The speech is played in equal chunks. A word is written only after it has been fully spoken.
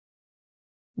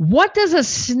What does a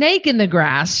snake in the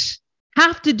grass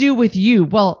have to do with you?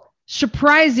 Well,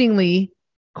 surprisingly,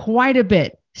 quite a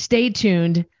bit. Stay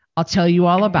tuned. I'll tell you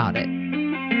all about it.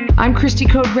 I'm Christy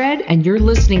Code Red, and you're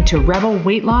listening to Rebel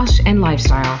Weight Loss and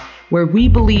Lifestyle, where we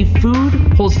believe food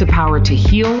holds the power to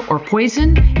heal or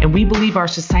poison, and we believe our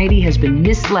society has been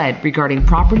misled regarding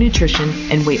proper nutrition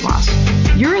and weight loss.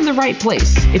 You're in the right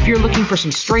place if you're looking for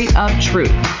some straight up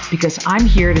truth, because I'm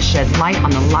here to shed light on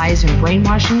the lies and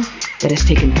brainwashing that has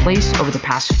taken place over the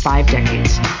past 5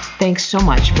 decades. Thanks so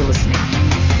much for listening.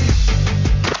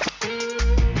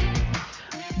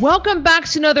 Welcome back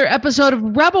to another episode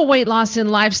of Rebel Weight Loss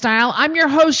and Lifestyle. I'm your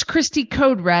host, Christy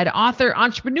Code Red, author,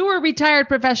 entrepreneur, retired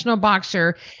professional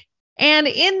boxer. And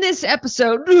in this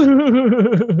episode,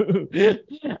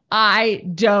 I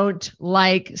don't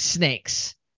like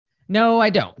snakes. No, I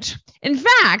don't. In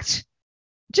fact,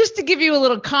 just to give you a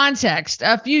little context,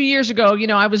 a few years ago,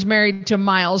 I was married to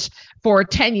Miles for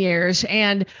 10 years,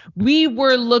 and we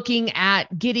were looking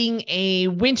at getting a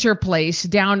winter place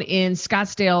down in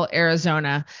Scottsdale,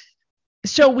 Arizona.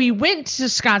 So we went to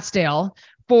Scottsdale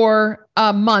for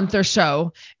a month or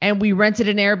so, and we rented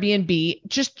an Airbnb,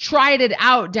 just tried it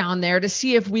out down there to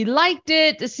see if we liked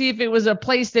it, to see if it was a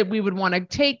place that we would want to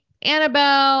take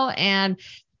Annabelle, and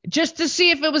just to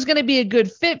see if it was going to be a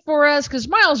good fit for us, because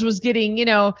Miles was getting,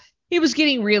 he was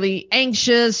getting really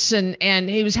anxious and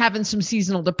he was having some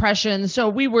seasonal depression. So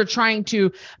we were trying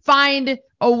to find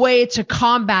a way to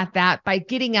combat that by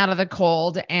getting out of the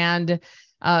cold and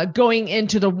going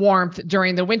into the warmth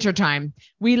during the wintertime.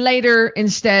 We later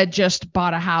instead just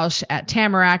bought a house at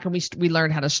Tamarack, and we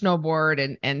learned how to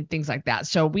snowboard and things like that.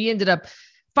 So we ended up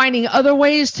finding other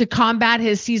ways to combat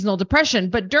his seasonal depression.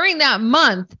 But during that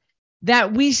month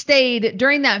that we stayed,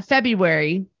 during that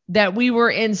February that we were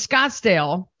in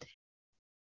Scottsdale,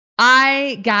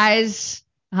 I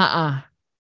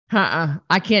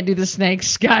can't do the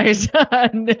snakes, guys.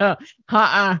 No,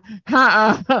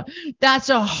 that's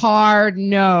a hard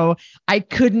no. I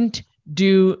couldn't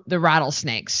do the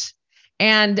rattlesnakes.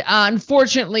 And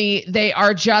unfortunately, they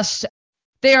are just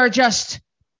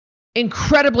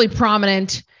incredibly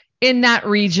prominent in that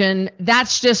region.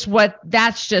 That's just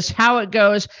how it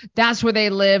goes. That's where they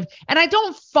live. And I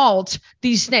don't fault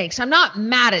these snakes. I'm not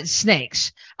mad at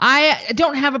snakes. I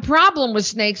don't have a problem with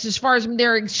snakes as far as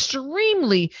they're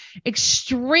extremely,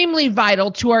 extremely vital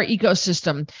to our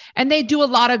ecosystem. And they do a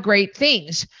lot of great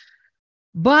things.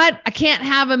 But I can't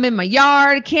have them in my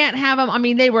yard. Can't have them. I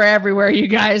mean, they were everywhere, you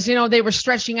guys. They were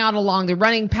stretching out along the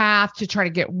running path to try to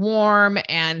get warm.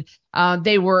 And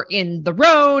they were in the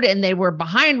road, and they were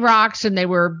behind rocks, and they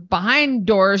were behind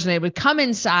doors, and they would come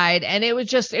inside. And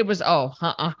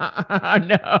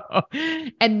no.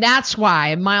 And that's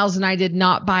why Miles and I did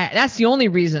not buy. That's the only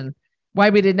reason why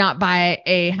we did not buy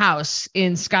a house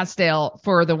in Scottsdale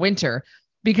for the winter,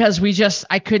 because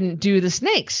I couldn't do the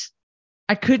snakes.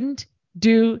 I couldn't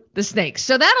do the snakes.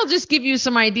 So that'll just give you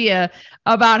some idea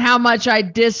about how much I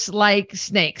dislike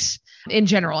snakes in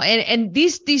general. And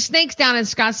these snakes down in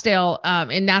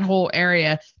Scottsdale, in that whole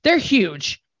area, they're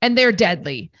huge and they're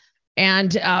deadly.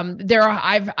 And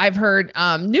I've heard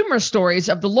numerous stories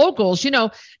of the locals.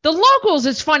 The locals,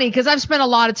 it's funny because I've spent a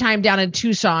lot of time down in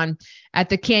Tucson at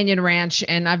the Canyon Ranch,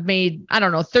 and I've made,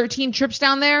 13 trips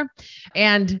down there.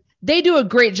 And they do a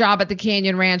great job at the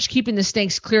Canyon Ranch keeping the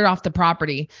snakes cleared off the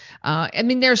property.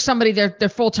 There's somebody, their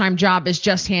full-time job is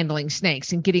just handling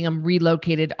snakes and getting them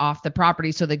relocated off the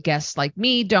property so that guests like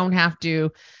me don't have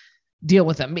to deal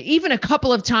with them. Even a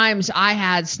couple of times I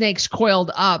had snakes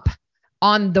coiled up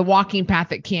on the walking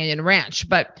path at Canyon Ranch.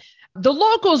 But the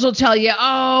locals will tell you,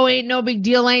 oh, ain't no big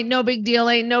deal, ain't no big deal,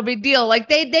 ain't no big deal. Like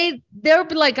they'll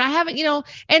be like, I haven't,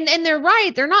 and they're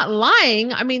right. They're not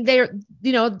lying. I mean, they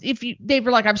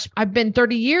were like, I've been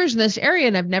 30 years in this area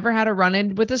and I've never had a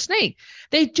run-in with a snake.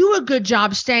 They do a good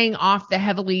job staying off the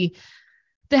heavily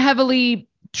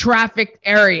trafficked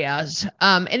areas.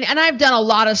 And I've done a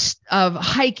lot of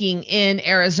hiking in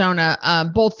Arizona,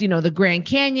 both, the Grand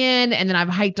Canyon, and then I've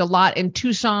hiked a lot in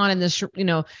Tucson and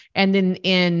and then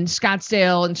in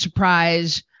Scottsdale and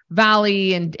Surprise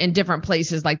Valley and different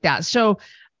places like that. So,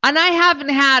 and I haven't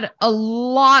had a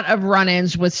lot of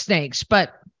run-ins with snakes,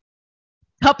 but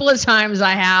a couple of times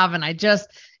I have, and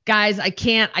guys, I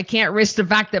can't risk the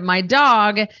fact that my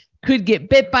dog could get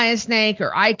bit by a snake,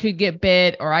 or I could get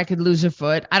bit, or I could lose a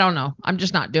foot. I don't know. I'm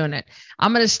just not doing it.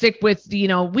 I'm going to stick with,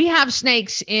 we have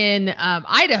snakes in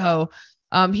Idaho.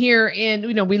 Here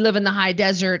in, we live in the high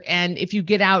desert. And if you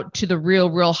get out to the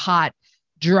real hot,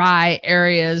 dry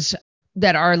areas,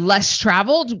 that are less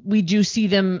traveled, we do see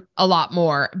them a lot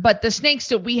more. But the snakes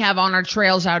that we have on our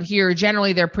trails out here,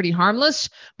 generally they're pretty harmless.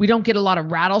 We don't get a lot of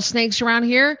rattlesnakes around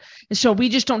here. And so we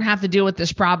just don't have to deal with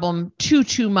this problem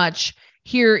too much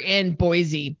here in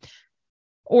Boise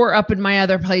or up in my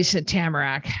other place at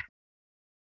Tamarack.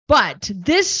 But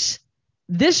this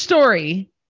story,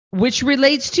 which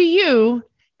relates to you,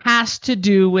 has to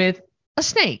do with a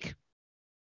snake.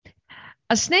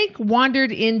 A snake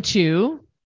wandered into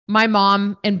my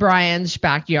mom and Brian's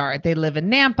backyard. They live in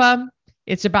Nampa.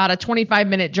 It's about a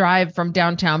 25-minute drive from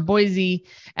downtown Boise,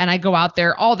 and I go out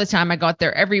there all the time. I go out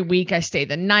there every week. I stay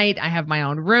the night. I have my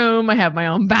own room. I have my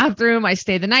own bathroom. I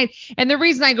stay the night. And the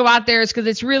reason I go out there is because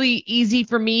it's really easy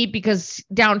for me, because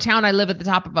downtown I live at the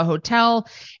top of a hotel,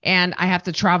 and I have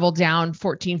to travel down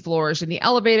 14 floors in the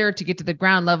elevator to get to the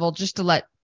ground level just to let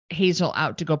Hazel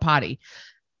out to go potty.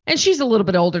 And she's a little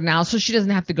bit older now, so she doesn't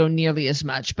have to go nearly as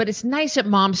much. But it's nice at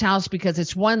mom's house because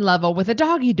it's one level with a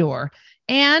doggy door.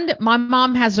 And my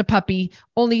mom has a puppy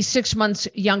only 6 months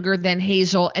younger than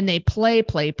Hazel, and they play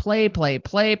like crazy.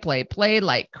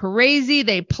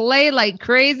 They play like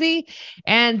crazy,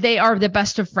 and they are the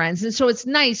best of friends. And so it's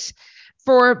nice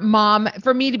for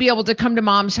me to be able to come to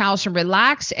mom's house and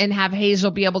relax, and have Hazel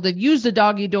be able to use the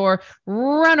doggy door,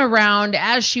 run around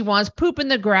as she wants, poop in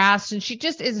the grass, and she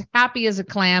just is happy as a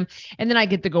clam. And then I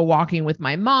get to go walking with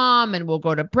my mom, and we'll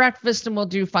go to breakfast, and we'll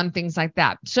do fun things like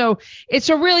that. So it's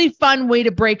a really fun way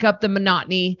to break up the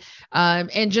monotony,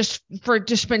 and just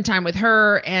spend time with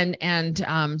her, and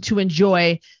to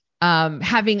enjoy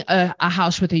having a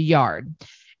house with a yard.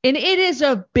 And it is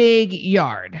a big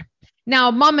yard.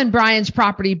 Now, Mom and Brian's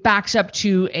property backs up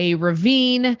to a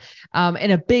ravine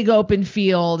in a big open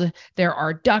field. There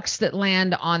are ducks that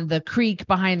land on the creek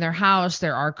behind their house.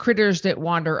 There are critters that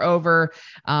wander over.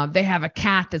 They have a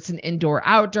cat that's an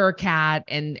indoor-outdoor cat,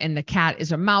 and the cat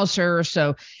is a mouser,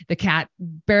 so the cat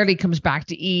barely comes back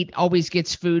to eat, always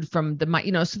gets food from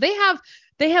so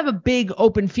they have a big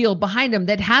open field behind them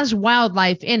that has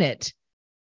wildlife in it.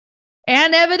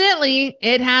 And evidently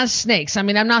it has snakes. I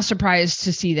mean, I'm not surprised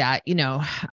to see that,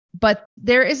 but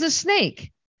there is a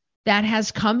snake that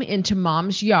has come into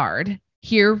mom's yard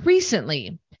here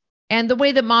recently. And the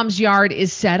way that mom's yard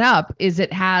is set up is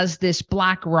it has this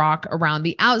black rock around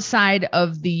the outside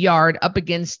of the yard up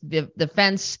against the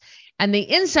fence, and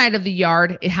the inside of the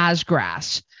yard, it has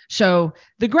grass. So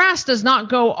the grass does not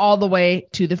go all the way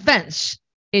to the fence.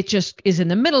 It just is in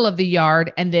the middle of the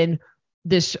yard, and then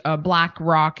this black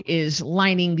rock is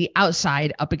lining the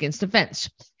outside up against the fence.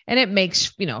 And it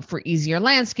makes, for easier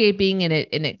landscaping, and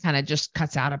it kind of just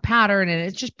cuts out a pattern, and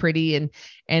it's just pretty, and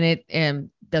it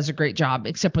does a great job,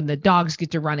 except when the dogs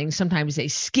get to running, sometimes they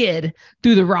skid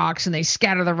through the rocks and they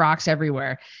scatter the rocks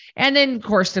everywhere. And then, of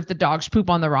course, if the dogs poop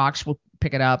on the rocks, we'll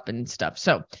pick it up and stuff.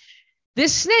 So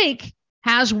this snake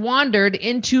has wandered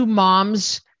into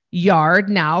mom's yard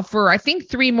now for, I think,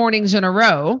 3 mornings in a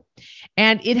row.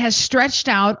 And it has stretched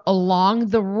out along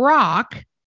the rock,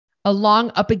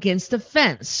 along up against the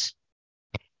fence.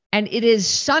 And it is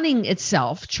sunning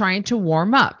itself, trying to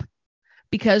warm up,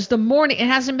 because it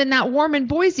hasn't been that warm in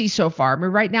Boise so far. I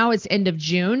mean, right now it's end of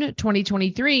June,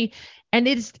 2023, and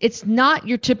it's not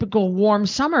your typical warm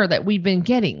summer that we've been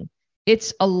getting.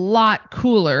 It's a lot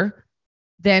cooler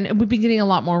and we've been getting a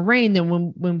lot more rain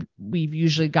than when we've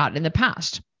usually gotten in the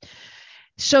past.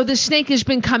 So the snake has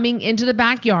been coming into the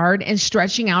backyard and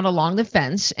stretching out along the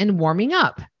fence and warming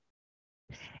up.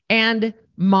 And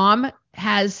mom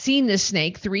has seen this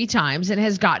snake 3 times and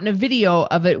has gotten a video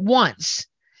of it once.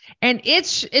 And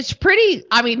it's pretty,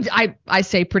 I mean, I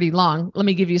say pretty long. Let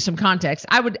me give you some context.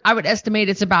 I would estimate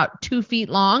it's about 2 feet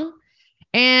long,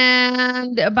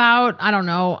 and about, I don't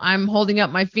know, I'm holding up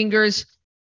my fingers,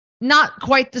 not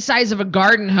quite the size of a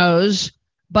garden hose,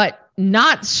 but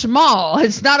not small.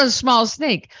 It's not a small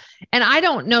snake. And I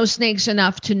don't know snakes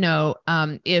enough to know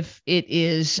if it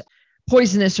is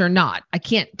poisonous or not. I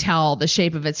can't tell the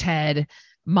shape of its head.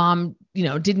 Mom,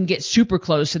 didn't get super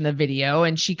close in the video,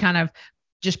 and she kind of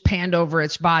just panned over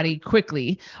its body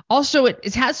quickly. Also,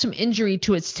 it has some injury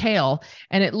to its tail,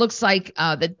 and it looks like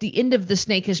that the end of the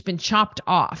snake has been chopped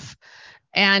off.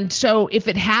 And so if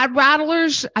it had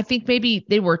rattlers, I think maybe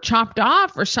they were chopped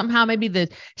off, or somehow maybe the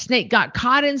snake got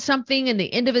caught in something and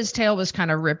the end of his tail was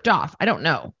kind of ripped off. I don't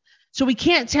know. So we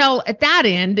can't tell at that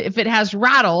end if it has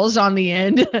rattles on the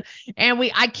end,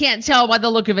 and I can't tell by the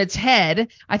look of its head.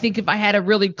 I think if I had a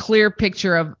really clear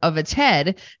picture of its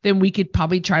head, then we could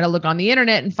probably try to look on the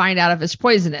internet and find out if it's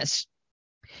poisonous.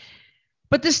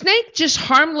 But the snake just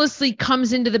harmlessly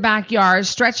comes into the backyard,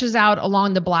 stretches out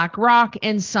along the black rock,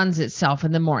 and suns itself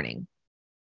in the morning.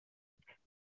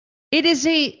 It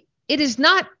is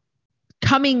not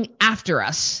coming after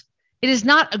us. It is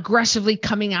not aggressively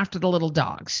coming after the little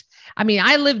dogs. I mean,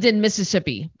 I lived in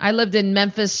Mississippi. I lived in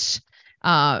Memphis,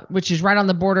 which is right on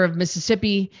the border of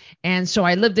Mississippi. And so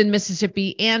I lived in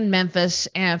Mississippi and Memphis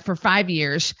for 5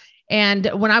 years. And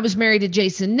when I was married to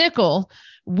Jason Nickel,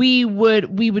 we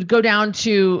would go down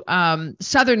to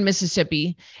southern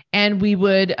Mississippi, and we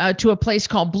would to a place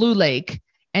called Blue Lake.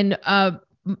 And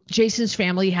Jason's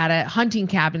family had a hunting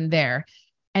cabin there,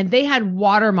 and they had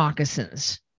water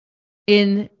moccasins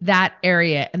in that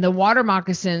area. And the water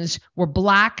moccasins were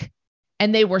black,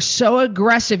 and they were so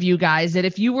aggressive, you guys, that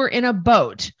if you were in a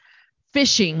boat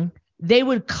fishing, they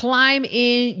would climb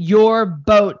in your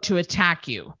boat to attack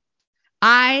you.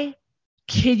 I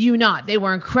kid you not. They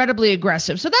were incredibly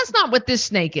aggressive. So that's not what this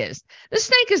snake is. This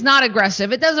snake is not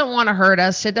aggressive. It doesn't want to hurt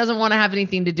us. It doesn't want to have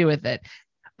anything to do with it.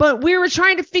 But we were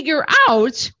trying to figure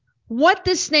out what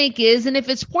the snake is and if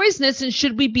it's poisonous, and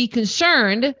should we be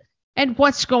concerned, and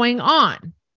what's going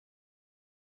on.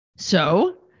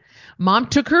 So Mom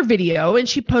took her video and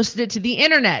she posted it to the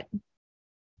internet.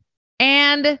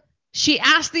 And she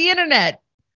asked the internet,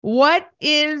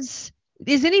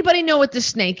 does anybody know what the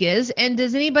snake is? And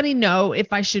does anybody know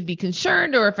if I should be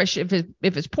concerned, or if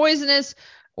it's poisonous,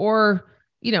 or,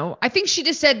 I think she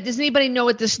just said, does anybody know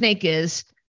what the snake is?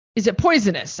 Is it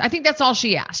poisonous? I think that's all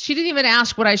she asked. She didn't even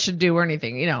ask what I should do or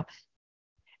anything,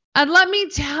 And let me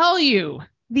tell you,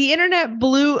 the internet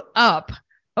blew up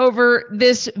over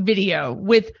this video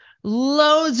with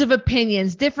loads of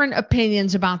opinions, different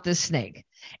opinions about this snake.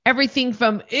 Everything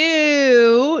from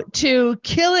ew to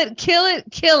kill it,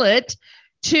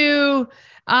 to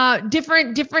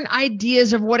different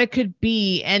ideas of what it could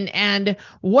be, and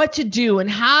what to do, and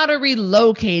how to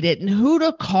relocate it, and who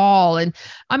to call. And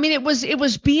I mean, it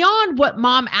was beyond what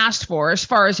Mom asked for as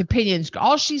far as opinions.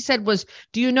 All she said was,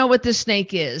 do you know what this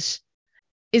snake is?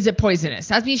 Is it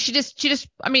poisonous?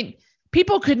 I mean,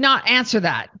 people could not answer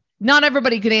that. Not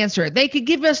everybody could answer it. They could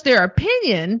give us their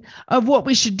opinion of what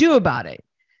we should do about it,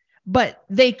 but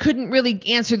they couldn't really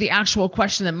answer the actual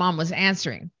question that Mom was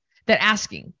asking.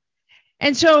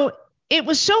 And so it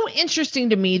was so interesting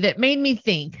to me, that made me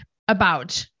think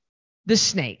about the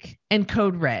snake and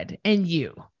Code Red and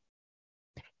you.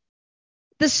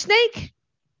 The snake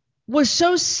was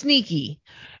so sneaky.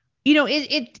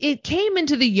 It came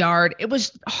into the yard. It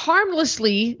was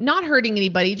harmlessly, not hurting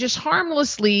anybody, just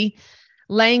harmlessly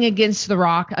laying against the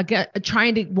rock,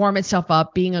 trying to warm itself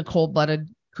up, being a cold-blooded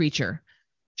creature,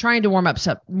 trying to warm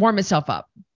itself up.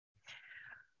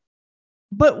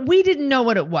 But we didn't know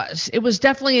what it was. It was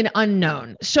definitely an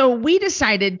unknown. So we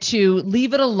decided to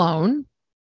leave it alone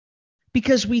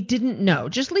because we didn't know.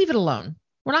 Just leave it alone.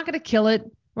 We're not going to kill it.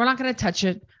 We're not going to touch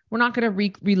it. We're not going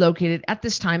to relocate it at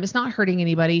this time. It's not hurting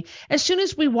anybody. As soon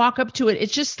as we walk up to it, it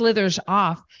just slithers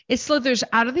off. It slithers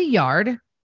out of the yard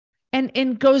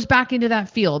and goes back into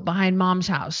that field behind Mom's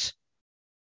house.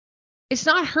 It's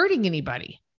not hurting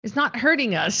anybody. It's not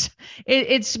hurting us.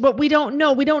 It's what we don't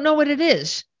know. We don't know what it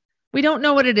is. We don't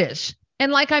know what it is.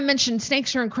 And like I mentioned,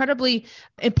 snakes are incredibly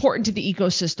important to the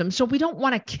ecosystem. So we don't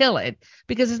want to kill it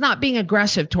because it's not being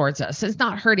aggressive towards us. It's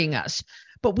not hurting us.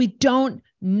 But we don't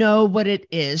know what it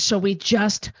is. So we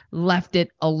just left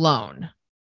it alone.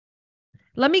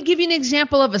 Let me give you an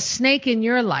example of a snake in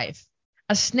your life,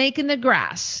 a snake in the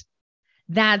grass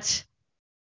that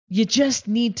you just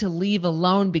need to leave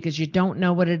alone because you don't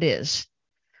know what it is.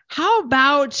 How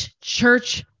about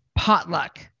church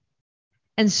potluck?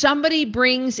 And somebody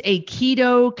brings a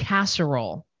keto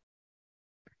casserole.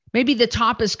 Maybe the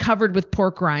top is covered with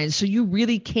pork rinds, so you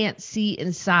really can't see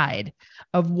inside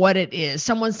of what it is.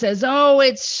 Someone says, "Oh,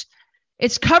 it's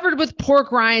covered with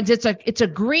pork rinds. It's a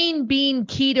green bean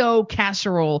keto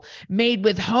casserole made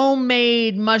with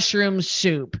homemade mushroom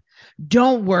soup.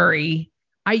 Don't worry,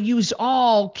 I use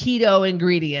all keto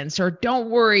ingredients." Or "Don't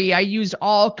worry, I use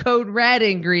all Code Red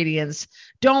ingredients.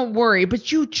 Don't worry."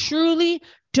 But you truly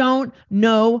don't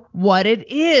know what it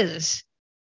is.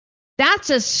 That's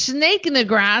a snake in the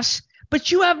grass, but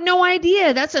you have no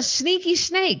idea. That's a sneaky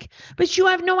snake, but you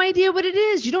have no idea what it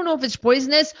is. You don't know if it's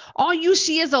poisonous. All you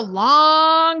see is a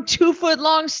long 2-foot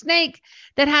long snake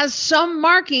that has some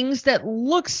markings that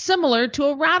look similar to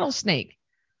a rattlesnake.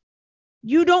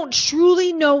 You don't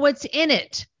truly know what's in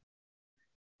it.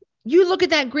 You look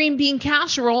at that green bean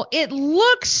casserole, it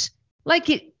looks like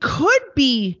it could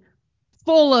be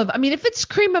full of, if it's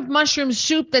cream of mushroom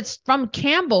soup that's from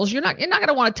Campbell's, you're not going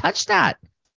to want to touch that.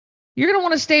 You're going to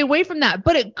want to stay away from that.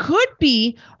 But it could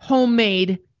be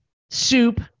homemade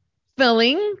soup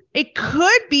filling. It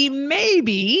could be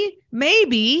maybe,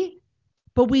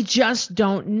 but we just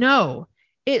don't know.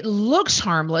 It looks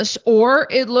harmless or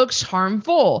it looks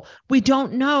harmful. We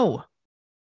don't know.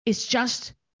 it's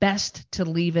just best to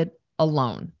leave it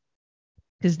alone,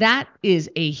 because that is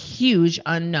a huge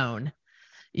unknown.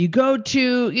 You go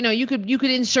to, you could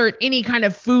insert any kind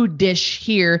of food dish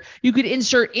here. You could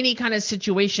insert any kind of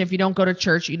situation. If you don't go to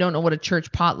church, you don't know what a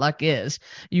church potluck is.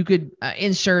 You could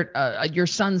insert your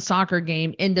son's soccer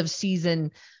game, end of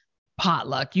season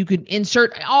potluck. You could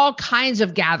insert all kinds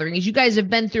of gatherings. You guys have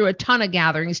been through a ton of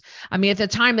gatherings. I mean, at the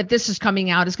time that this is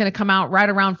coming out, it's going to come out right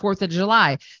around 4th of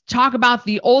July. Talk about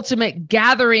the ultimate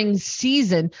gathering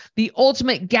season, the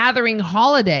ultimate gathering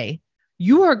holiday.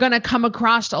 You are going to come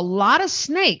across a lot of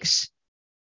snakes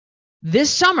this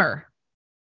summer,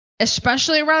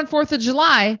 especially around 4th of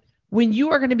July, when you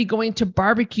are going to be going to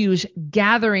barbecues,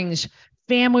 gatherings,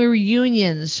 family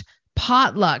reunions,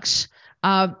 potlucks,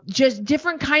 just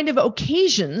different kind of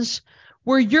occasions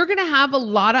where you're going to have a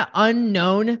lot of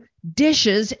unknown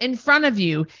dishes in front of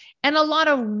you and a lot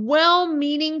of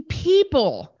well-meaning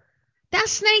people. That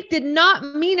snake did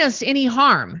not mean us any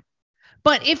harm.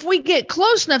 But if we get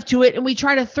close enough to it and we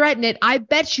try to threaten it, I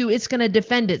bet you it's going to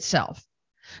defend itself.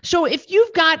 So if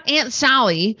you've got Aunt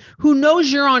Sally who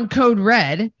knows you're on Code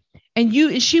Red, and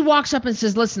she walks up and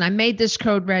says, "Listen, I made this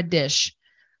Code Red dish,"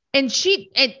 and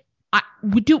I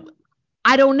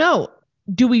don't know.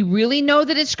 Do we really know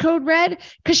that it's Code Red?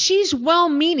 Because she's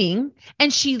well-meaning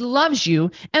and she loves you.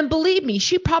 And believe me,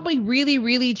 she probably really,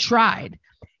 really tried.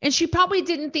 And she probably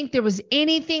didn't think there was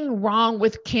anything wrong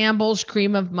with Campbell's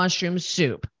cream of mushroom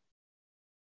soup.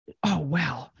 Oh,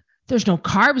 well, there's no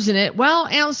carbs in it. Well,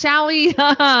 Aunt Sally,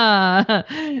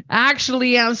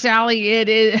 actually, Aunt Sally, it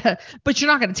is. But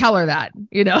you're not going to tell her that,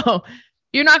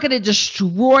 You're not going to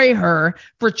destroy her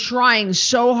for trying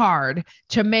so hard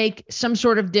to make some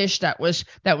sort of dish that was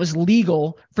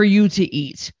legal for you to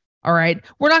eat. All right.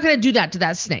 We're not going to do that to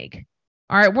that snake.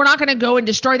 All right. We're not going to go and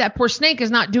destroy that poor snake.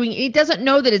 It doesn't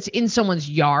know that it's in someone's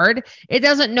yard. It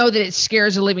doesn't know that it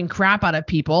scares the living crap out of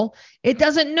people. It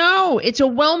doesn't know. It's a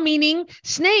well-meaning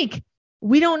snake.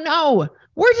 We don't know.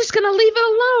 We're just going to leave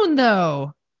it alone,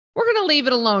 though. We're going to leave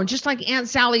it alone. Just like Aunt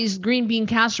Sally's green bean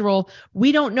casserole,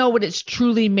 we don't know what it's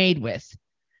truly made with.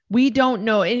 We don't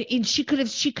know. And she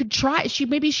could try.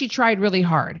 Maybe she tried really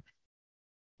hard.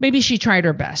 Maybe she tried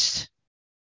her best.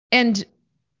 And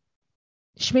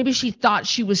maybe she thought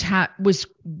she was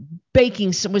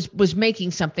baking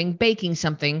something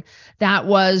that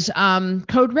was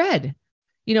Code Red.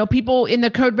 People in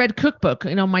the Code Red cookbook,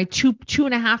 my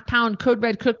 2.5 pound Code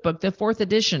Red cookbook, the 4th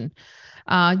edition.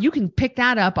 You can pick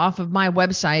that up off of my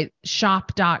website,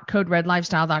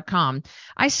 shop.coderedlifestyle.com.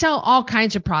 I sell all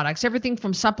kinds of products, everything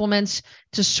from supplements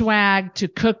to swag to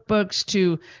cookbooks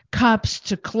to cups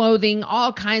to clothing,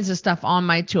 all kinds of stuff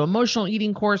to emotional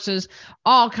eating courses,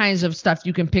 all kinds of stuff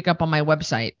you can pick up on my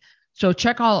website. So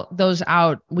check all those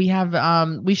out. We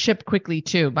have we ship quickly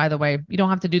too, by the way. You don't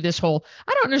have to do this whole,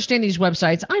 I don't understand these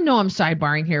websites. I know I'm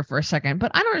sidebarring here for a second,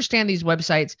 but I don't understand these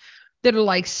websites that are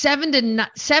like 7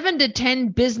 to 10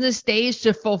 business days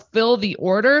to fulfill the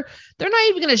order. They're not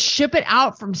even going to ship it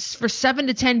out for 7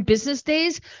 to 10 business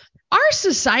days. Our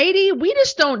society, we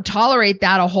just don't tolerate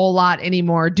that a whole lot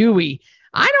anymore, do we?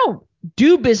 I don't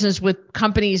do business with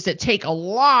companies that take a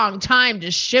long time to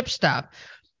ship stuff.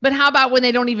 But how about when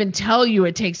they don't even tell you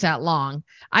it takes that long?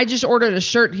 I just ordered a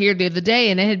shirt here the other day,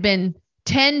 and it had been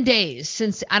 10 days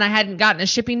and I hadn't gotten a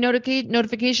shipping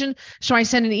notification. So I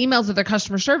sent an email to the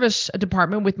customer service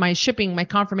department with my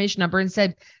confirmation number and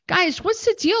said, "Guys, what's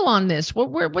the deal on this?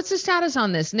 What's the status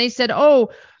on this?" And they said, "Oh,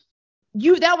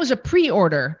 that was a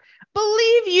pre-order."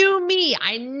 Believe you me,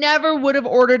 I never would have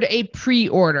ordered a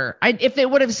pre-order. If they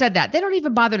would have said that. They don't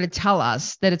even bother to tell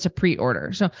us that it's a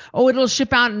pre-order. So, it'll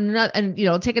ship out and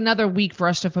it'll take another week for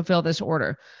us to fulfill this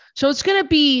order. So it's going to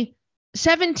be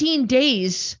 17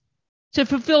 days to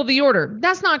fulfill the order.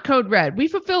 That's not Code Red. We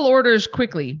fulfill orders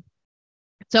quickly.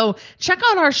 So check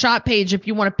out our shop page if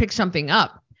you want to pick something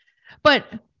up. But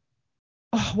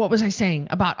what was I saying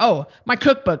about, my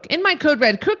cookbook. In my Code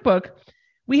Red cookbook,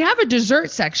 we have a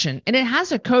dessert section, and it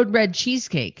has a Code Red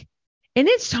cheesecake. And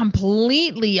it's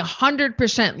completely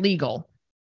 100% legal.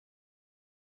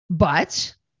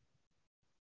 But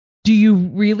do you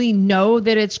really know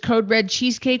that it's Code Red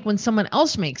cheesecake when someone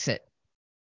else makes it?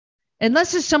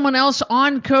 Unless it's someone else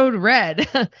on Code Red.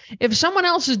 If someone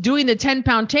else is doing the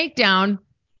 10-pound takedown,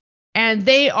 And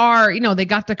they are, they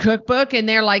got the cookbook and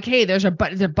they're like, hey, there's a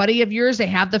buddy of yours. They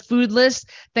have the food list.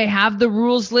 They have the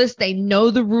rules list. They know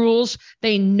the rules.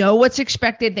 They know what's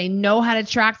expected. They know how to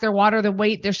track their water, their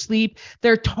weight, their sleep.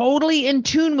 They're totally in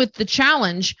tune with the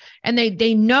challenge and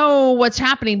they know what's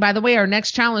happening. By the way, our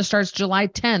next challenge starts July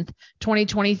 10th,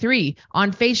 2023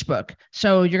 on Facebook.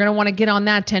 So you're going to want to get on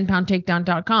that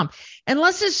 10poundtakedown.com.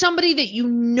 Unless it's somebody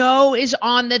that is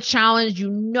on the challenge,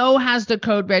 has the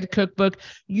Code Red cookbook,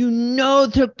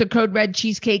 took the Code Red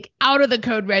cheesecake out of the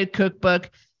Code Red cookbook,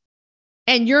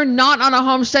 and you're not on a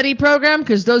home study program,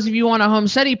 because those of you on a home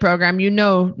study program,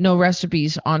 no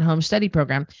recipes on home study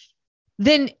program,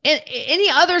 then in any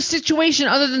other situation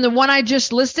other than the one I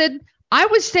just listed, I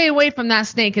would stay away from that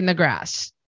snake in the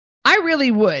grass. I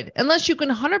really would, unless you can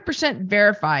 100%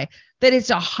 verify that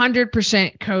it's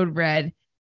 100% Code Red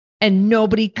and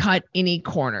nobody cut any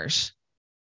corners.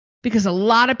 Because a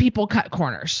lot of people cut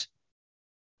corners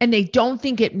and they don't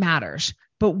think it matters.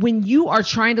 But when you are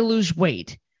trying to lose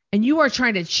weight and you are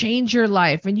trying to change your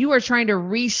life and you are trying to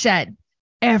reset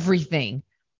everything,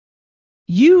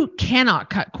 you cannot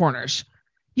cut corners.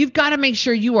 You've got to make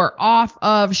sure you are off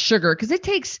of sugar, because it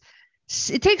takes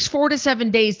 4 to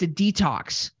 7 days to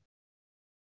detox.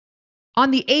 On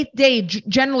the 8th day,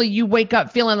 generally you wake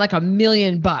up feeling like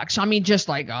 $1,000,000. I mean, just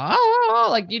like,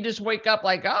 like you just wake up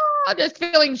like, just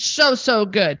feeling so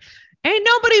good. Ain't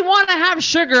nobody want to have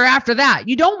sugar after that.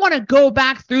 You don't want to go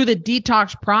back through the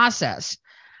detox process.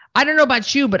 I don't know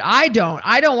about you, but I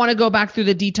don't want to go back through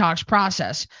the detox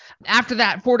process. After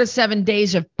that 4 to 7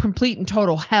 days of complete and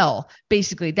total hell,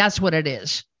 basically, that's what it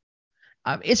is.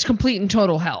 It's complete and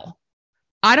total hell.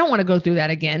 I don't want to go through that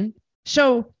again.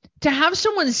 So to have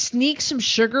someone sneak some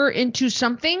sugar into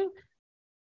something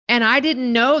and I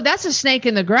didn't know, that's a snake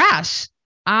in the grass.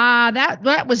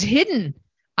 That was hidden.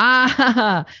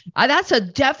 That's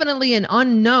definitely an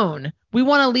unknown. We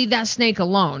want to leave that snake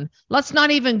alone. Let's not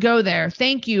even go there.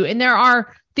 Thank you. And there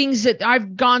are things that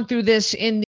I've gone through this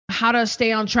in the How to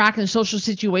Stay on Track in Social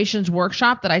Situations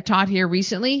workshop that I taught here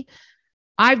recently.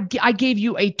 I gave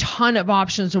you a ton of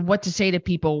options of what to say to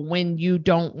people when you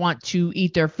don't want to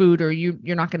eat their food, or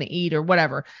you're not going to eat or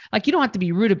whatever. Like, you don't have to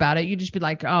be rude about it. You just be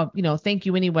like, thank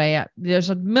you anyway. There's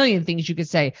a million things you could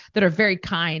say that are very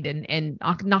kind and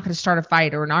not going to start a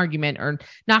fight or an argument or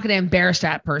not going to embarrass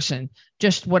that person.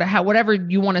 Just whatever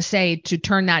you want to say to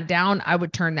turn that down, I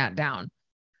would turn that down,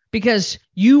 because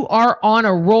you are on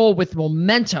a roll with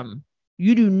momentum.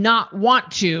 You do not want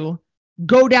to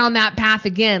go down that path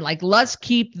again. Like, let's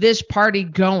keep this party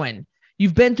going.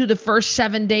 You've been through the first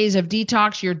 7 days of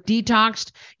detox. You're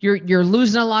detoxed. You're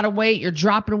losing a lot of weight. You're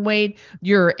dropping weight.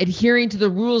 You're adhering to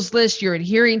the rules list. You're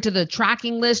adhering to the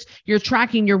tracking list. You're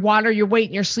tracking your water, your weight,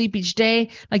 and your sleep each day.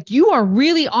 Like, you are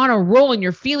really on a roll and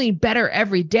you're feeling better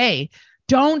every day.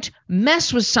 Don't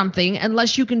mess with something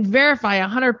unless you can verify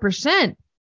 100%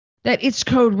 that it's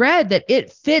Code Red, that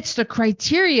it fits the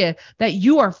criteria that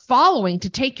you are following to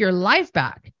take your life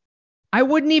back. I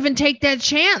wouldn't even take that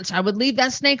chance. I would leave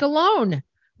that snake alone.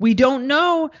 We don't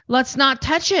know. Let's not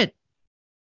touch it.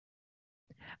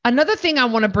 Another thing I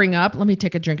want to bring up, let me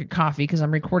take a drink of coffee because I'm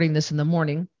recording this in the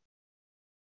morning.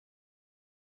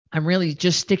 I'm really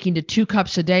just sticking to 2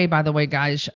 cups a day, by the way,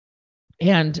 guys.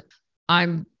 And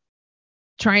I'm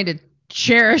trying to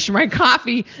cherish my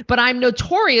coffee, but I'm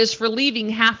notorious for leaving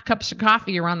half cups of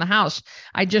coffee around the house.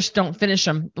 I just don't finish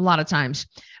them a lot of times.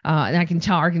 And I can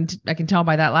tell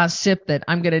by that last sip that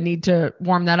I'm going to need to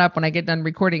warm that up when I get done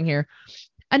recording here.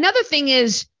 Another thing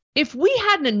is, if we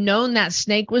hadn't known that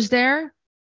snake was there,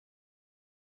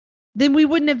 then we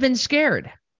wouldn't have been scared.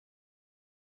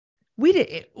 We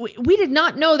did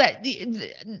not know that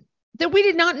we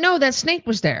did not know that snake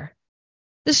was there.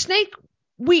 The snake,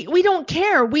 we don't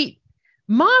care.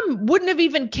 Mom wouldn't have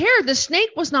even cared. The snake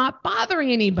was not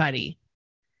bothering anybody.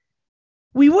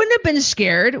 We wouldn't have been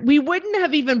scared. We wouldn't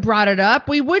have even brought it up.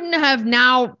 We wouldn't have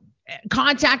now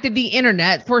contacted the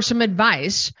internet for some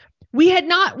advice. It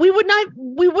wouldn't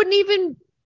even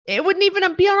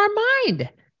be on our mind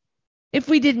if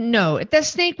we didn't know. If that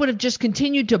snake would have just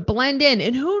continued to blend in,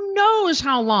 and who knows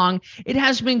how long it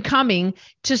has been coming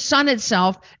to sun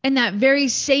itself in that very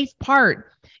safe part.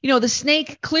 The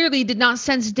snake clearly did not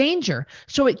sense danger.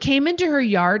 So it came into her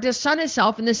yard to sun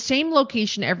itself in the same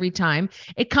location every time.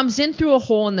 It comes in through a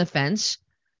hole in the fence.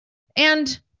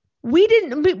 And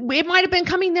it might have been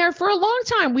coming there for a long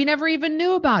time. We never even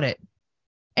knew about it.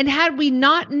 And had we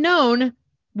not known,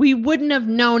 we wouldn't have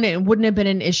known it and wouldn't have been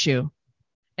an issue.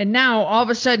 And now all of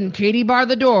a sudden, Katie barred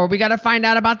the door. We got to find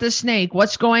out about this snake.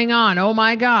 What's going on? Oh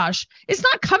my gosh. It's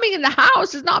not coming in the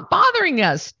house. It's not bothering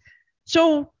us.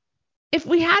 So if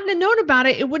we hadn't known about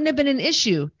it, it wouldn't have been an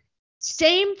issue.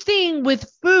 Same thing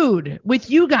with food, with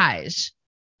you guys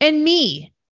and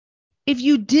me. If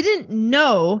you didn't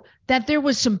know that there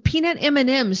was some peanut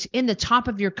M&Ms in the top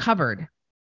of your cupboard,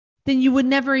 then you would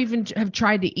never even have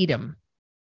tried to eat them.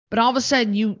 But all of a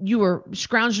sudden you were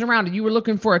scrounging around and you were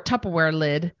looking for a Tupperware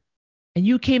lid and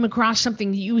you came across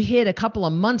something you hid a couple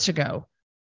of months ago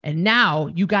and now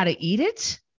you got to eat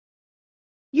it?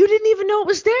 You didn't even know it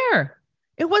was there.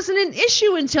 It wasn't an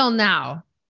issue until now.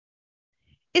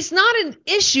 It's not an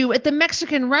issue at the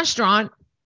Mexican restaurant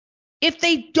if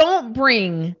they don't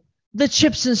bring the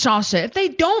chips and salsa. If they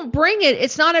don't bring it,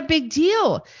 it's not a big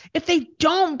deal. If they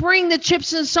don't bring the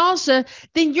chips and salsa,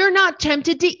 then you're not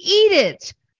tempted to eat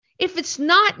it. If it's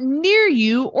not near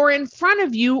you or in front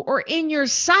of you or in your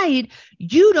sight,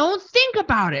 you don't think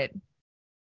about it.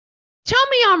 Tell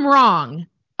me I'm wrong.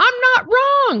 I'm not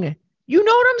wrong. You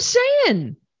know what I'm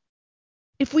saying?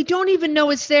 If we don't even know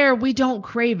it's there, we don't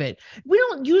crave it. We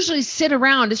don't usually sit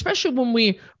around, especially when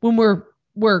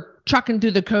we're trucking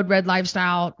through the Code Red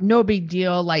lifestyle. No big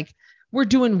deal. Like we're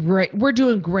doing great. We're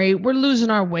doing great. We're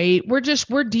losing our weight. We're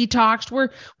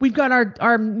detoxed. We've got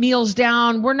our meals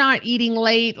down. We're not eating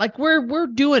late. Like we're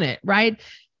doing it, right?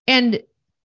 And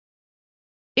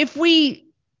if we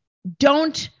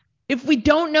don't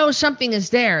know something is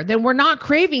there, then we're not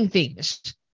craving things.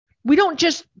 We don't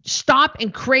just stop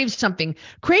and crave something.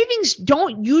 Cravings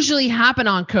don't usually happen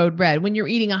on Code Red when you're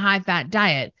eating a high-fat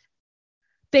diet.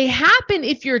 They happen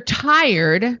if you're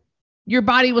tired. Your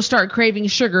body will start craving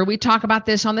sugar. We talk about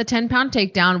this on the 10-pound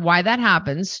takedown, why that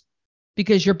happens.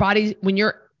 Because your body, when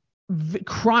you're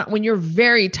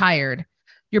very tired,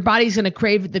 your body's going to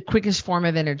crave the quickest form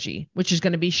of energy, which is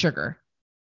going to be sugar.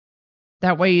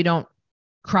 That way you don't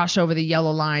cross over the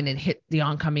yellow line and hit the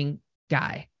oncoming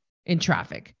guy in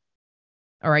traffic.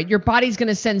 All right. Your body's going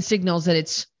to send signals that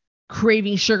it's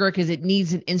craving sugar because it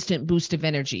needs an instant boost of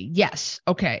energy. Yes.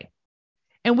 Okay.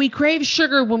 And we crave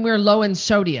sugar when we're low in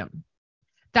sodium.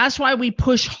 That's why we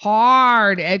push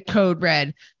hard at Code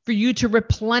Red for you to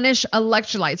replenish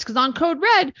electrolytes. Because on Code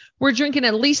Red, we're drinking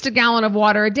at least a gallon of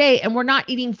water a day and we're not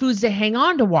eating foods that hang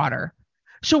on to water.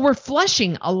 So we're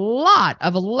flushing a lot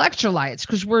of electrolytes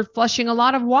because we're flushing a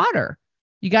lot of water.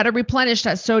 You got to replenish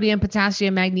that sodium,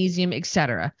 potassium, magnesium,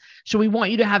 etc. So we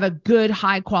want you to have a good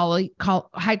high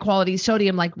quality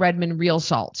sodium like Redmond Real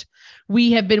Salt.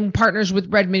 We have been partners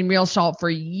with Redmond Real Salt for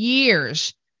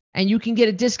years, and you can get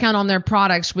a discount on their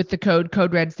products with the code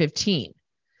CODERED15.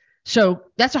 So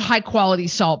that's a high quality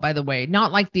salt, by the way,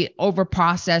 not like the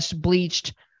overprocessed,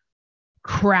 bleached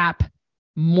crap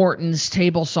Morton's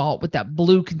table salt with that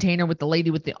blue container with the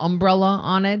lady with the umbrella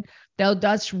on it.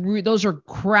 Those are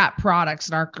crap products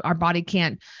that our body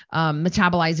can't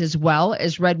metabolize as well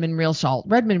as Redmond Real Salt.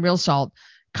 Redmond Real Salt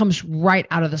comes right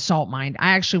out of the salt mine.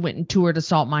 I actually went and toured a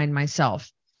salt mine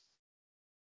myself.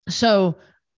 So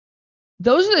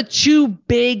those are the two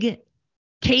big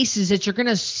cases that you're going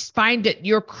to find that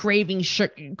you're craving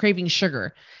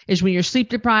sugar is when you're sleep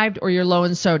deprived or you're low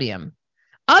in sodium.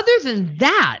 Other than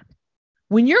that,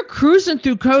 when you're cruising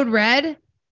through Code Red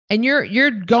and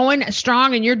you're going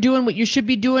strong and you're doing what you should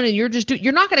be doing and you're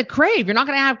not going to crave. You're not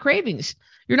going to have cravings.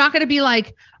 You're not going to be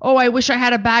like, oh, I wish I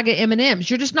had a bag of M&Ms.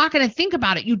 You're just not going to think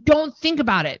about it. You don't think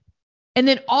about it. And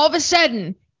then all of a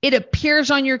sudden it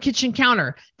appears on your kitchen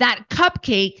counter, that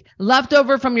cupcake left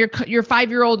over from your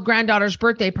 5-year-old granddaughter's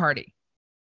birthday party.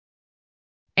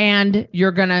 And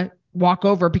you're going to walk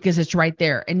over because it's right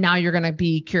there. And now you're going to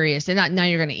be curious. And now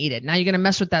you're going to eat it. Now you're going to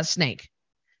mess with that snake.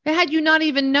 And had you not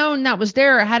even known that was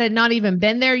there, or had it not even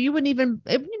been there, you never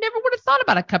would have thought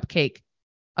about a cupcake.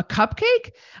 A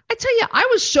cupcake? I tell you, I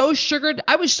was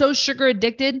so sugar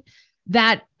addicted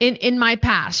that in my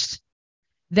past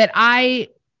that I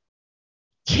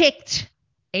kicked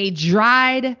a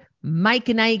dried Mike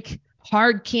and Ike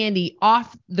hard candy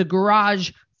off the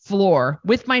garage floor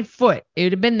with my foot. It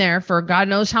would have been there for God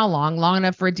knows how long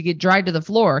enough for it to get dried to the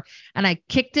floor. And I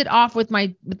kicked it off with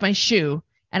my shoe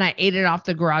and I ate it off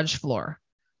the garage floor.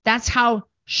 That's how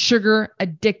sugar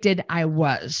addicted I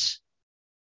was.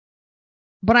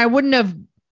 But I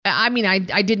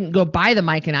didn't go buy the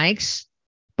Mike and Ike's,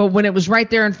 but when it was right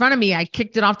there in front of me, I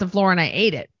kicked it off the floor and I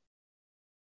ate it.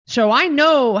 So I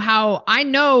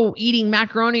know eating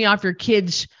macaroni off your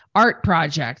kid's art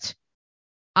project.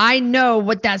 I know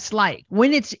what that's like.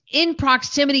 When it's in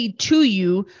proximity to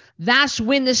you, that's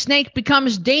when the snake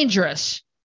becomes dangerous.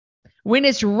 When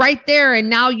it's right there and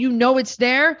now you know it's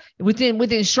there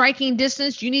within striking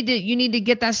distance, you need to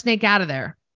get that snake out of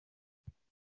there.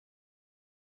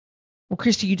 Well,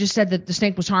 Christy, you just said that the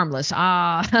snake was harmless.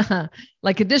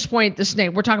 Like at this point, the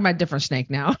snake, we're talking about a different snake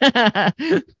now.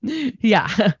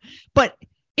 Yeah. But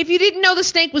If you didn't know the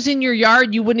snake was in your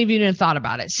yard, you wouldn't have even thought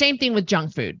about it. Same thing with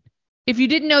junk food. If you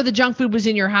didn't know the junk food was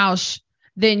in your house,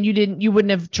 then you wouldn't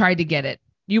have tried to get it.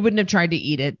 You wouldn't have tried to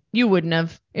eat it. You wouldn't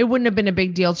have. It wouldn't have been a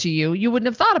big deal to you. You wouldn't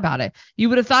have thought about it. You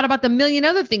would have thought about the million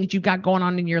other things you've got going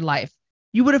on in your life.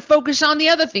 You would have focused on the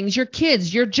other things, your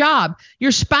kids, your job,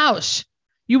 your spouse.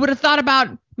 You would have thought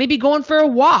about maybe going for a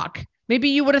walk. Maybe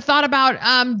you would have thought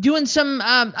about doing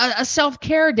a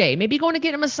self-care day, maybe going to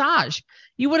get a massage.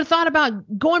 You would have thought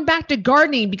about going back to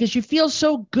gardening because you feel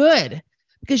so good,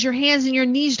 because your hands and your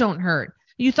knees don't hurt.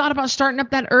 You thought about starting up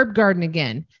that herb garden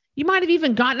again. You might have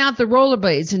even gotten out the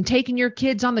rollerblades and taken your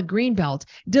kids on the green belt,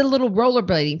 did a little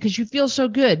rollerblading because you feel so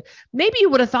good. Maybe you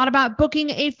would have thought about booking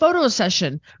a photo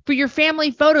session for your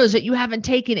family photos that you haven't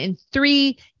taken in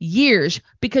 3 years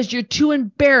because you're too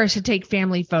embarrassed to take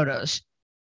family photos.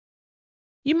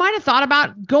 You might have thought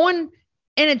about going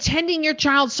and attending your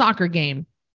child's soccer game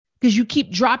because you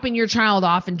keep dropping your child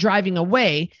off and driving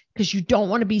away because you don't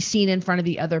want to be seen in front of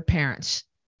the other parents.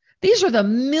 These are the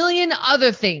million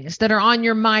other things that are on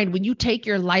your mind when you take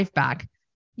your life back.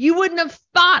 You wouldn't have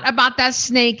thought about that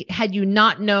snake had you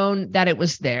not known that it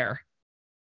was there.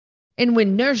 And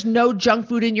when there's no junk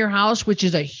food in your house, which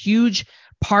is a huge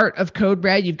part of Code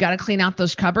Red, you've got to clean out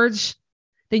those cupboards,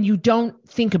 then you don't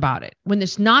think about it. When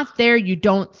it's not there, you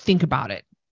don't think about it.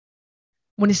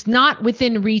 When it's not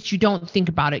within reach, you don't think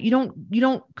about it. You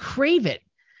don't crave it.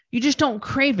 You just don't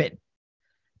crave it.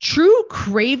 True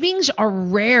cravings are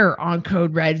rare on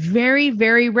Code Red. Very,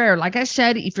 very rare. Like I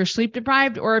said, if you're sleep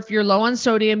deprived or if you're low on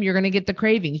sodium, you're going to get the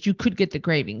cravings. You could get the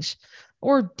cravings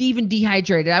or even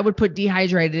dehydrated. I would put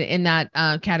dehydrated in that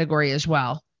category as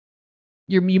well.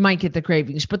 You might get the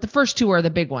cravings, but the first two are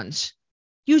the big ones.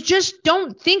 You just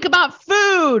don't think about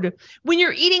food when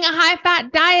you're eating a high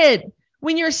fat diet,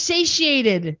 when you're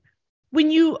satiated. When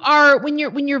you're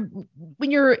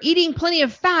eating plenty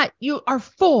of fat, you are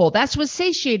full. That's what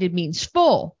satiated means,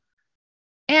 full.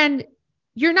 And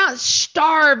you're not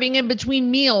starving in between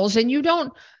meals, and you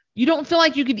don't feel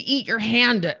like you could eat your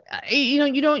hand.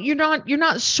 You're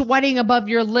not sweating above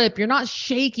your lip. You're not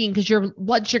shaking because your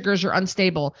blood sugars are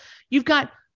unstable. You've got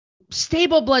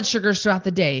stable blood sugars throughout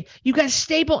the day. You've got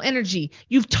stable energy.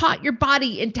 You've taught your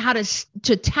body into how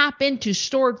to tap into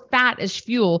stored fat as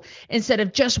fuel instead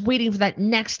of just waiting for that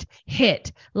next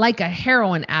hit like a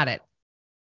heroin addict.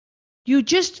 You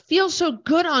just feel so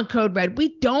good on Code Red.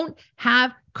 We don't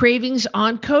have cravings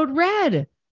on Code Red.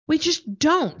 We just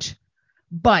don't.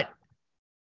 But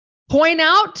point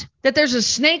out that there's a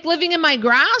snake living in my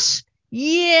grass?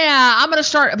 Yeah, I'm going to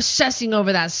start obsessing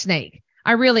over that snake.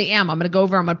 I really am. I'm going to go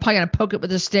over. I'm probably going to poke it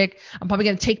with a stick. I'm probably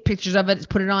going to take pictures of it,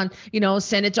 put it on,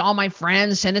 send it to all my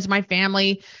friends, send it to my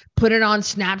family, put it on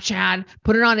Snapchat,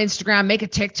 put it on Instagram, make a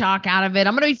TikTok out of it.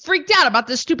 I'm going to be freaked out about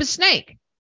this stupid snake.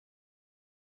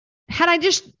 Had I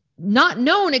just not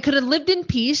known, it could have lived in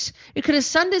peace. It could have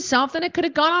sunned itself and it could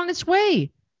have gone on its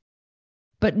way.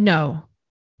 But no,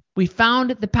 we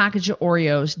found the package of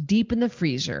Oreos deep in the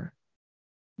freezer.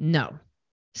 No,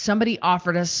 somebody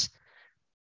offered us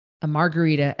a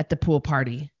margarita at the pool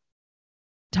party.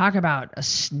 Talk about a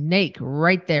snake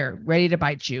right there, ready to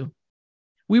bite you.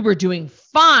 We were doing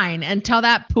fine until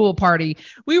that pool party.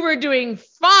 We were doing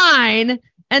fine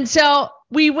until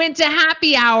we went to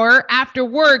happy hour after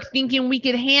work thinking we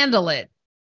could handle it.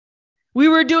 We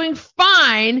were doing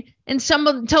fine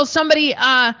until somebody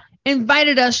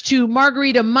invited us to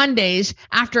Margarita Mondays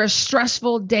after a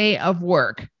stressful day of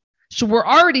work. So we're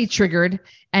already triggered.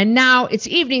 And now it's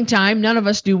evening time. None of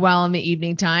us do well in the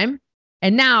evening time.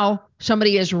 And now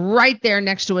somebody is right there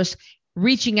next to us,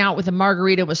 reaching out with a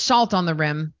margarita with salt on the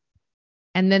rim.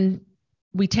 And then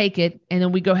we take it and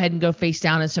then we go ahead and go face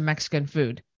down in some Mexican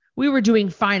food. We were doing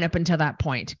fine up until that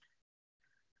point.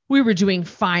 We were doing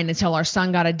fine until our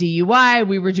son got a DUI.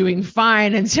 We were doing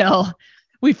fine until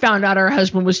we found out our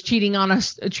husband was cheating on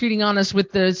us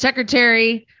with the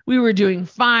secretary. We were doing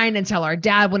fine until our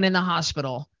dad went in the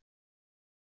hospital.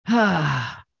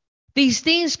 These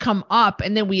things come up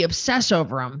and then we obsess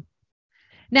over them.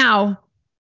 Now,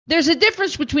 there's a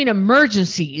difference between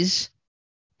emergencies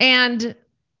and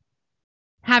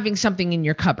having something in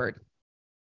your cupboard.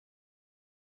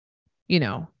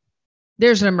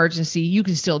 There's an emergency. You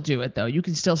can still do it, though. You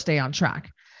can still stay on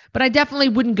track. But I definitely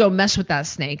wouldn't go mess with that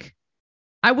snake.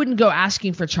 I wouldn't go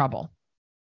asking for trouble.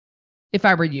 If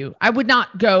I were you, I would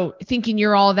not go thinking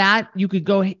you're all that. You could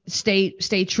go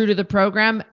stay true to the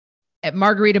program. At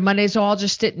Margarita Mondays, I'll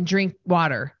just sit and drink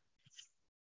water.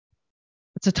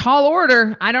 It's a tall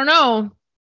order. I don't know.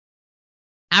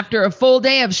 After a full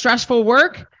day of stressful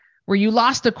work where you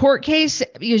lost a court case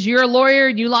because you're a lawyer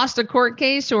and you lost a court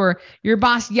case, or your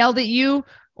boss yelled at you,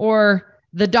 or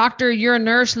the doctor, you're a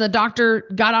nurse and the doctor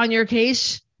got on your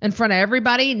case in front of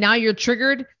everybody. Now you're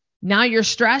triggered. Now you're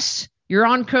stressed. You're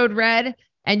on code red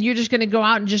and you're just going to go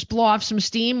out and just blow off some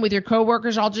steam with your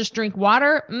coworkers. I'll just drink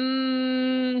water.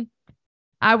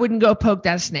 I wouldn't go poke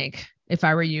that snake if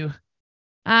I were you.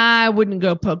 I wouldn't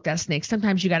go poke that snake.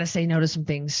 Sometimes you got to say no to some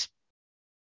things.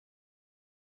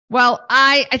 Well,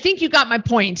 I think you got my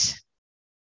point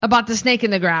about the snake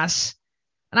in the grass.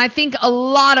 And I think a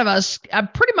lot of us,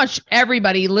 pretty much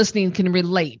everybody listening can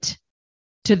relate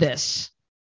to this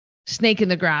snake in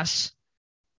the grass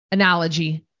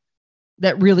analogy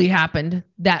that really happened,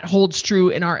 that holds true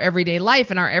in our everyday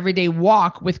life and our everyday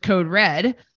walk with Code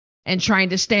Red and trying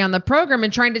to stay on the program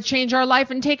and trying to change our life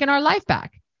and taking our life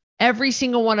back. Every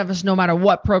single one of us, no matter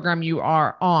what program you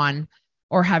are on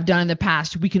or have done in the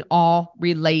past, we can all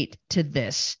relate to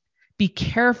this. Be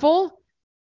careful.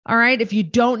 All right. If you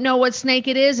don't know what snake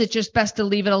it is, it's just best to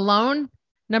leave it alone.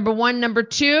 Number one. Number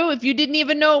two, if you didn't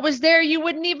even know it was there, you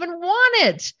wouldn't even want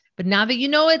it. But now that you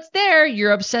know it's there,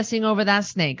 you're obsessing over that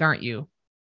snake, aren't you?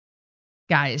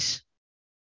 Guys,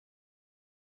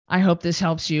 I hope this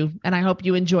helps you. And I hope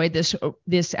you enjoyed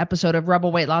this episode of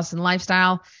Rebel Weight Loss and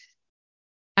Lifestyle.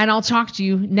 And I'll talk to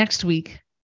you next week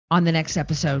on the next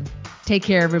episode. Take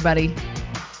care, everybody.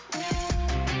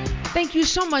 Thank you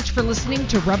so much for listening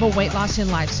to Rebel Weight Loss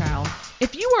and Lifestyle.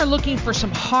 If you are looking for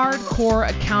some hardcore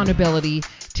accountability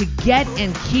to get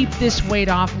and keep this weight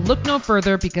off, look no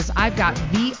further because I've got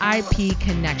VIP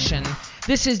Connection.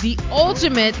 This is the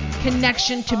ultimate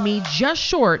connection to me, just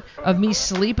short of me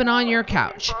sleeping on your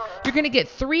couch. You're going to get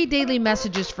 3 daily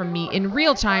messages from me in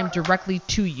real time directly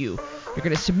to you. You're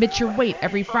going to submit your weight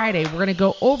every Friday. We're going to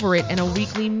go over it in a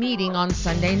weekly meeting on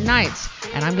Sunday nights,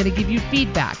 and I'm going to give you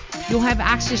feedback. You'll have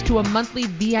access to a monthly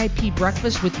VIP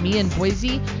breakfast with me in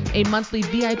Boise, a monthly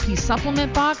VIP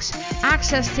supplement box,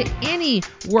 access to any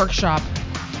workshop,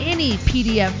 any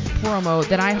PDF promo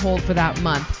that I hold for that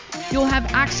month. You'll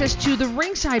have access to the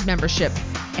Ringside membership.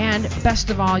 And best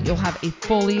of all, you'll have a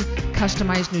fully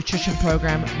customized nutrition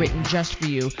program written just for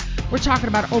you. We're talking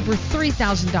about over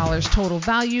 $3,000 total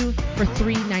value for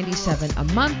 $397 a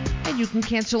month, and you can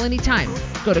cancel anytime.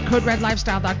 Go to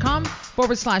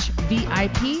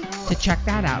coderedlifestyle.com/VIP to check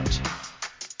that out.